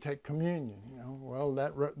communion. We take communion, you know. Well,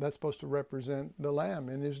 that's supposed to represent the Lamb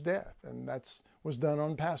in his death, and that was done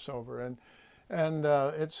on Passover. And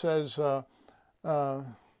it says,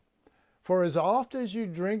 for as oft as you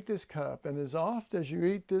drink this cup, and as oft as you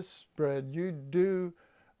eat this bread, you do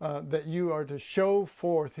that you are to show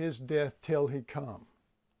forth his death till he come.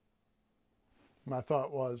 My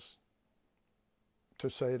thought was to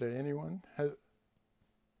say to anyone,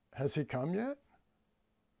 has he come yet?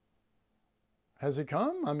 Has he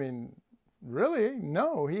come? I mean, really?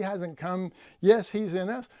 No, he hasn't come. Yes, he's in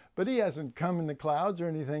us, but he hasn't come in the clouds or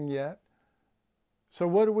anything yet. So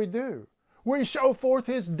what do? We show forth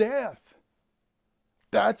his death.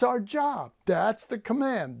 That's our job. That's the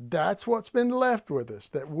command. That's what's been left with us.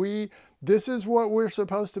 This is what we're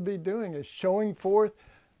supposed to be doing, is showing forth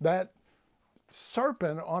that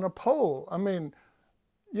serpent on a pole. I mean,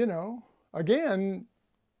 you know, again,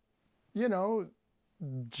 you know,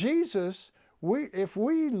 Jesus, if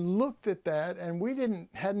we looked at that and we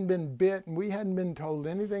hadn't been bit and we hadn't been told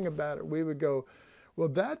anything about it, we would go, well,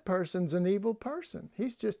 that person's an evil person.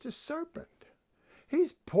 He's just a serpent.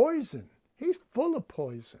 He's poison. He's full of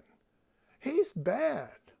poison. He's bad.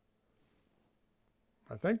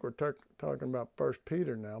 I think we're talking about 1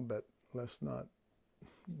 Peter now, but let's not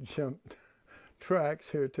jump tracks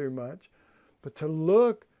here too much. But to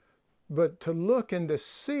look and to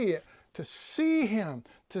see it, to see him,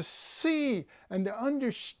 to see and to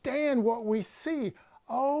understand what we see.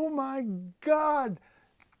 Oh my God,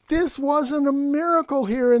 this wasn't a miracle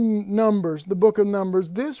here in Numbers, the book of Numbers.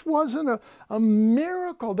 This wasn't a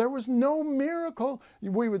miracle. There was no miracle.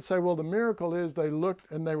 We would say, well, the miracle is they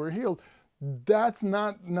looked and they were healed. That's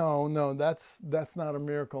not a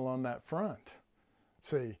miracle on that front.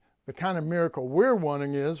 See, the kind of miracle we're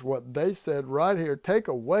wanting is what they said right here, take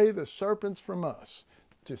away the serpents from us.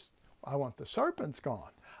 I want the serpents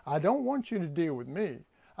gone. I don't want you to deal with me.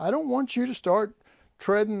 I don't want you to start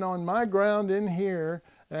treading on my ground in here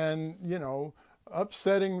and,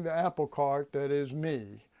 upsetting the apple cart that is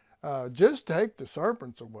me. Just take the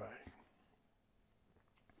serpents away.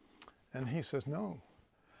 And he says, no,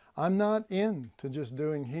 I'm not into just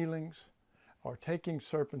doing healings or taking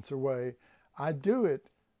serpents away. I do it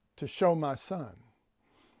to show my son.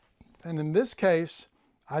 And in this case,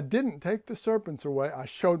 I didn't take the serpents away. I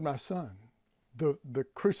showed my son, the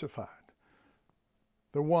crucified,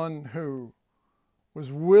 the one who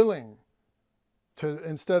was willing to,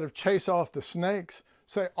 instead of chase off the snakes,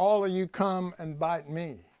 say, all of you come and bite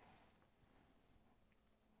me.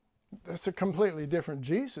 That's a completely different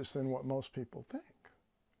Jesus than what most people think.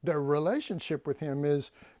 Their relationship with him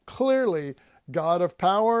is clearly God of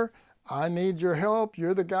power. I need your help.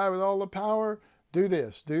 You're the guy with all the power. Do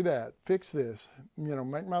this, do that, fix this,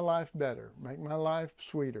 make my life better, make my life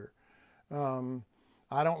sweeter.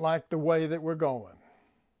 I don't like the way that we're going,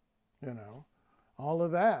 all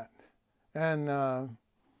of that. And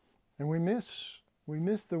we miss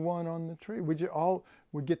the one on the tree. We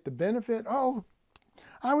get the benefit. Oh,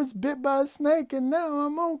 I was bit by a snake and now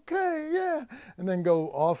I'm okay, yeah. And then go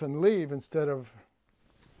off and leave instead of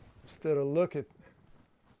looking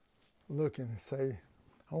and say,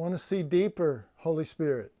 I want to see deeper, Holy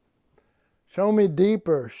Spirit. Show me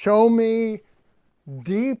deeper. Show me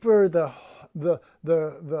deeper the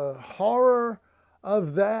horror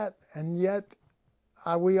of that, and yet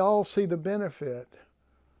we all see the benefit.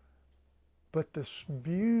 But the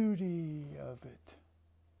beauty of it,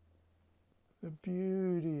 the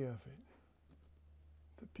beauty of it,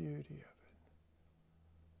 the beauty of it.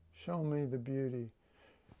 Show me the beauty.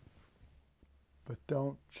 But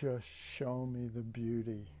don't just show me the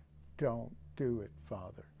beauty. Don't do it,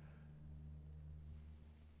 Father.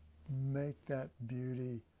 Make that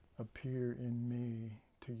beauty appear in me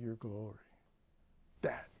to your glory.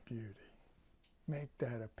 That beauty. Make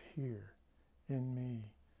that appear in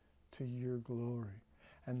me to your glory.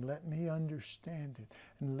 And let me understand it.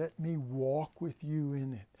 And let me walk with you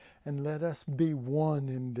in it. And let us be one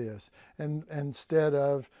in this. And instead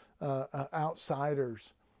of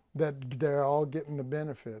outsiders, that they're all getting the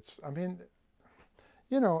benefits. I mean,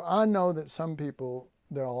 I know that some people,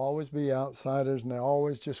 there'll always be outsiders and they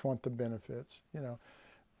always just want the benefits,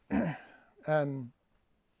 and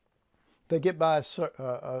they get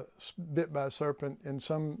bit by a serpent in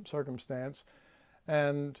some circumstance,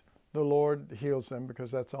 and the Lord heals them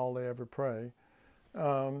because that's all they ever pray.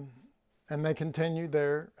 And they continue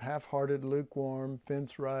their half-hearted, lukewarm,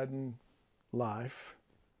 fence-riding life,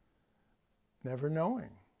 never knowing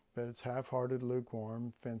that it's half-hearted,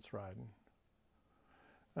 lukewarm, fence-riding.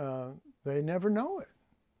 They never know it,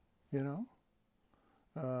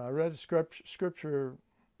 I read a scripture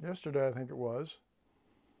yesterday, I think it was,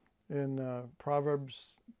 in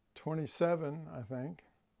Proverbs 27, I think,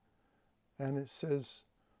 and it says,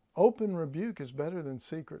 open rebuke is better than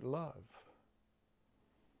secret love.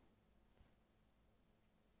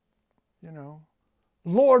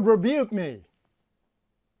 Lord, rebuke me.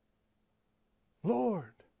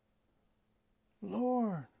 Lord,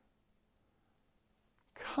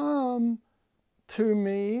 come to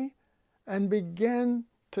me and begin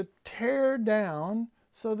to tear down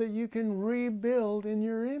so that you can rebuild in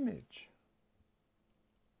your image.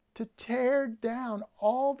 To tear down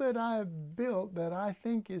all that I have built that I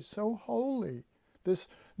think is so holy, this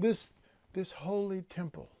holy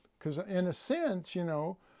temple. Because in a sense,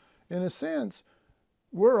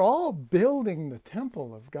 we're all building the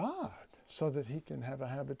temple of God so that he can have a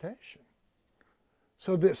habitation.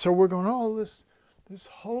 So we're going, oh, this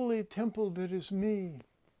holy temple that is me,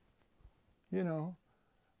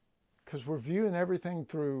 because we're viewing everything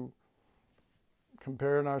through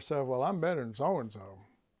comparing ourselves, well, I'm better than so-and-so,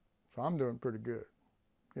 so I'm doing pretty good,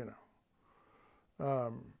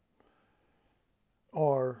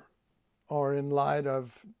 or in light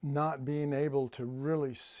of not being able to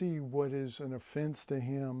really see what is an offense to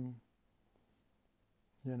him,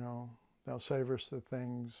 you know, thou savorest the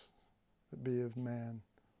things that be of man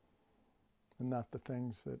and not the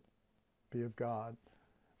things that be of God.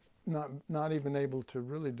 Not even able to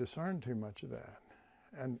really discern too much of that.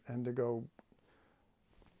 And to go,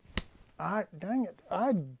 dang it,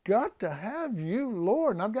 I got to have you,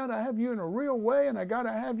 Lord, and I've got to have you in a real way, and I got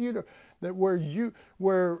to have you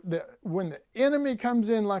when the enemy comes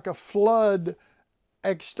in like a flood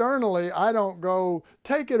externally, I don't go,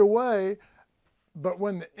 take it away, but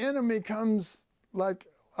when the enemy comes like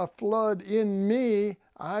a flood in me,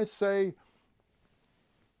 I say,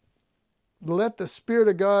 let the Spirit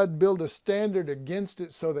of God build a standard against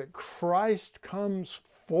it so that Christ comes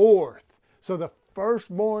forth, so the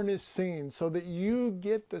firstborn is seen, so that you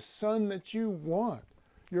get the son that you want,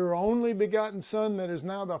 your only begotten son that is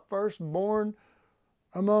now the firstborn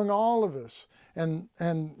among all of us. And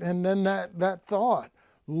then that thought,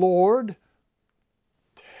 Lord,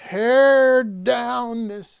 tear down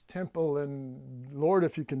this temple, and Lord,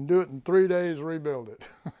 if you can do it in 3 days, rebuild it.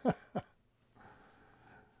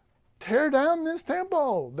 Tear down this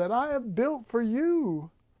temple that I have built for you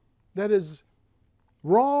that is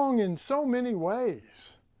wrong in so many ways.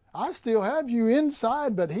 I still have you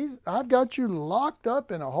inside, but I've got you locked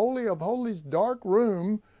up in a Holy of Holies dark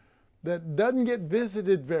room that doesn't get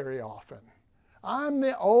visited very often. I'm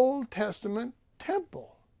the Old Testament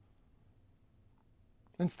temple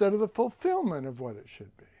instead of the fulfillment of what it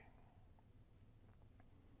should be.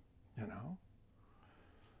 You know?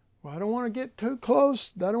 Well, I don't want to get too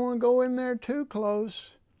close. I don't want to go in there too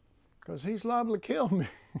close because he's liable to kill me.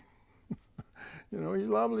 You know, he's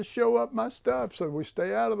liable to show up my stuff. So we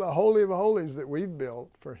stay out of the Holy of Holies that we've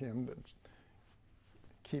built for him, to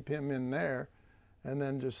keep him in there, and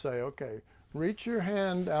then just say, okay, reach your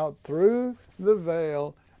hand out through the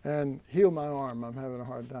veil and heal my arm. I'm having a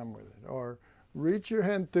hard time with it. Or reach your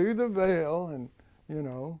hand through the veil and, you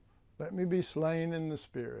know, let me be slain in the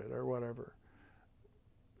Spirit or whatever.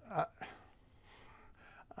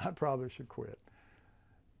 I probably should quit.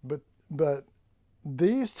 But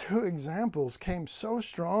these two examples came so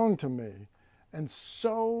strong to me and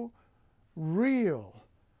so real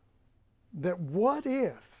that what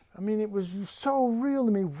if, I mean, it was so real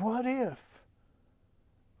to me, what if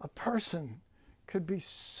a person could be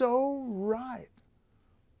so right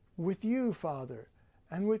with you, Father,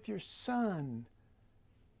 and with your Son,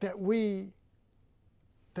 that we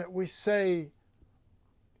say,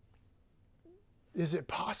 is it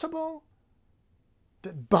possible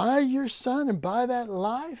that by your Son and by that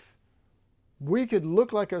life, we could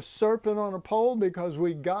look like a serpent on a pole because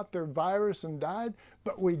we got their virus and died,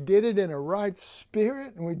 but we did it in a right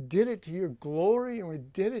spirit, and we did it to your glory, and we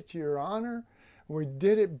did it to your honor, and we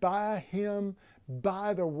did it by him,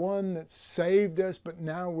 by the one that saved us, but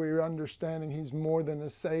now we're understanding he's more than a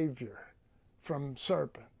savior from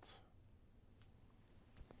serpents.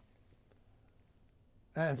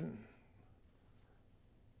 And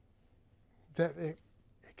that it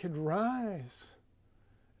could rise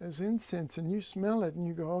as incense, and you smell it and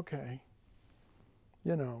you go, okay,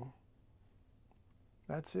 you know,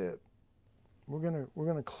 that's it. We're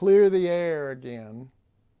gonna clear the air again.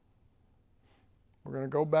 We're gonna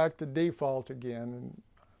go back to default again, and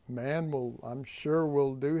man will, I'm sure,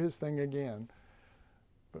 will do his thing again.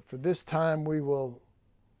 But for this time, we will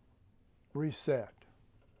reset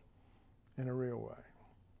in a real way.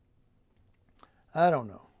 I don't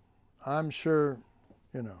know. I'm sure,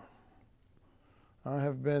 you know, I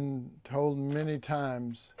have been told many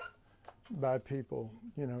times by people,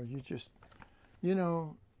 you know, you just, you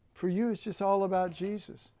know, for you it's just all about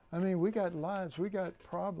Jesus. I mean, we got lives, we got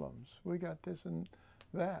problems, we got this and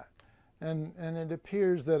that. And it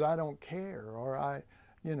appears that I don't care, or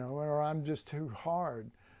you know, or I'm just too hard.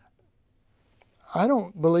 I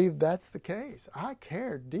don't believe that's the case. I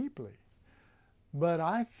care deeply. But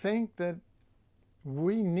I think that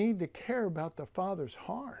we need to care about the Father's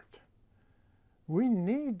heart. We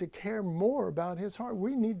need to care more about his heart.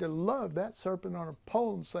 We need to love that serpent on a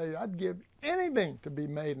pole and say, I'd give anything to be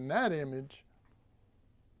made in that image,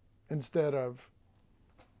 instead of,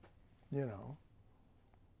 you know,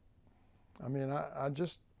 I mean, I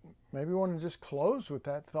just maybe want to just close with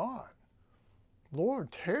that thought.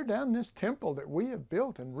 Lord, tear down this temple that we have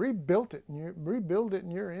built and rebuild it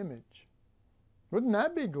in your image. Wouldn't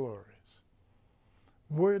that be glorious?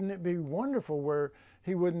 Wouldn't it be wonderful where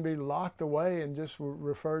he wouldn't be locked away and just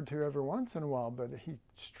referred to every once in a while, but he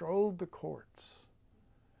strolled the courts.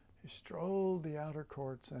 He strolled the outer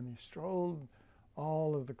courts, and he strolled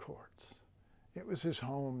all of the courts. It was his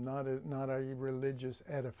home, not a religious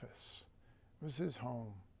edifice. It was his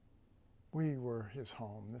home. We were his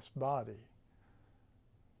home, this body,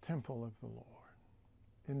 temple of the Lord.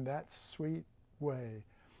 In that sweet way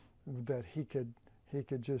that he could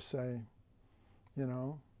just say, you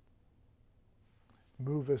know,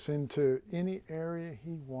 move us into any area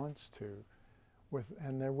he wants to,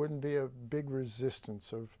 and there wouldn't be a big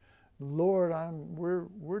resistance of, Lord,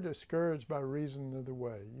 we're discouraged by reason of the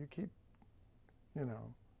way. You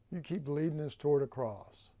keep leading us toward a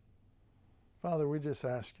cross. Father, we just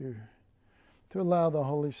ask you to allow the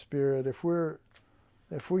Holy Spirit,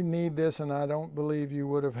 if we need this, and I don't believe you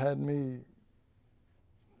would have had me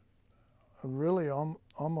really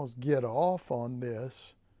almost get off on this.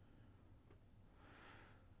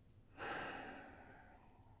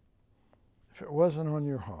 If it wasn't on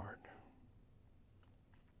your heart.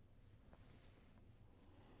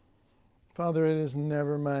 Father, it is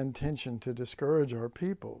never my intention to discourage our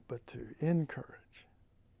people, but to encourage.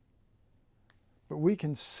 But we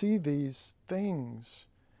can see these things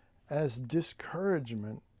as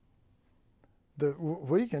discouragement.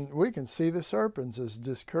 We can see the serpents as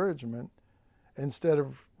discouragement instead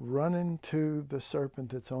of running to the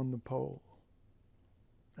serpent that's on the pole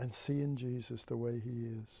and seeing Jesus the way he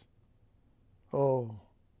is. Oh,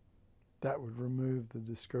 that would remove the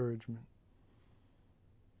discouragement.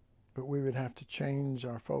 But we would have to change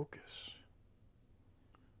our focus.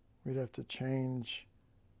 We'd have to change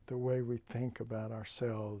the way we think about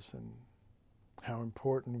ourselves and how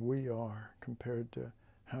important we are compared to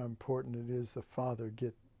how important it is the Father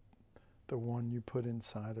get the one you put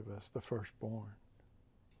inside of us, the firstborn.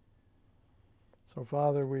 So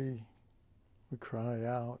Father, we cry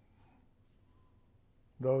out.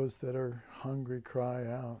 Those that are hungry cry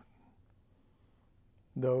out.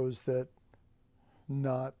 Those that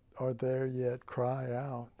not are there yet cry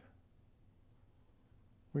out.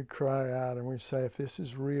 We cry out and we say, if this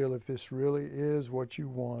is real, if this really is what you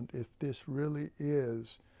want, if this really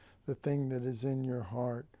is the thing that is in your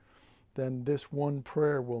heart, then this one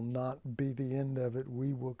prayer will not be the end of it.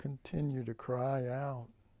 We will continue to cry out.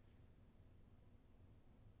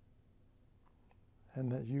 And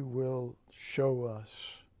that you will show us,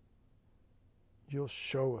 you'll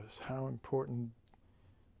show us how important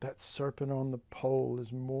that serpent on the pole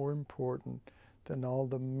is, more important than all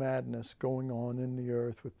the madness going on in the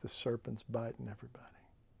earth with the serpents biting everybody.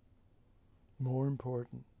 More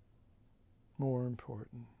important. More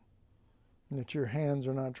important. And that your hands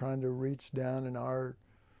are not trying to reach down in our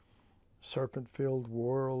serpent-filled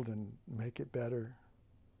world and make it better.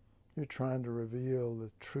 You're trying to reveal the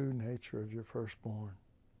true nature of your firstborn.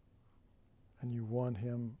 And you want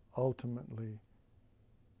him ultimately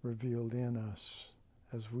revealed in us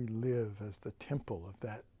as we live as the temple of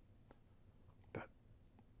that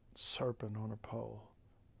serpent on a pole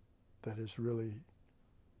that is really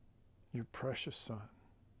your precious Son.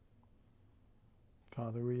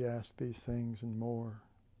 Father, we ask these things and more,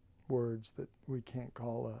 words that we can't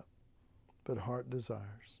call up, but heart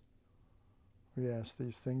desires. We ask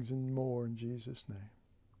these things and more in Jesus' name.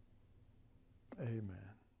 Amen.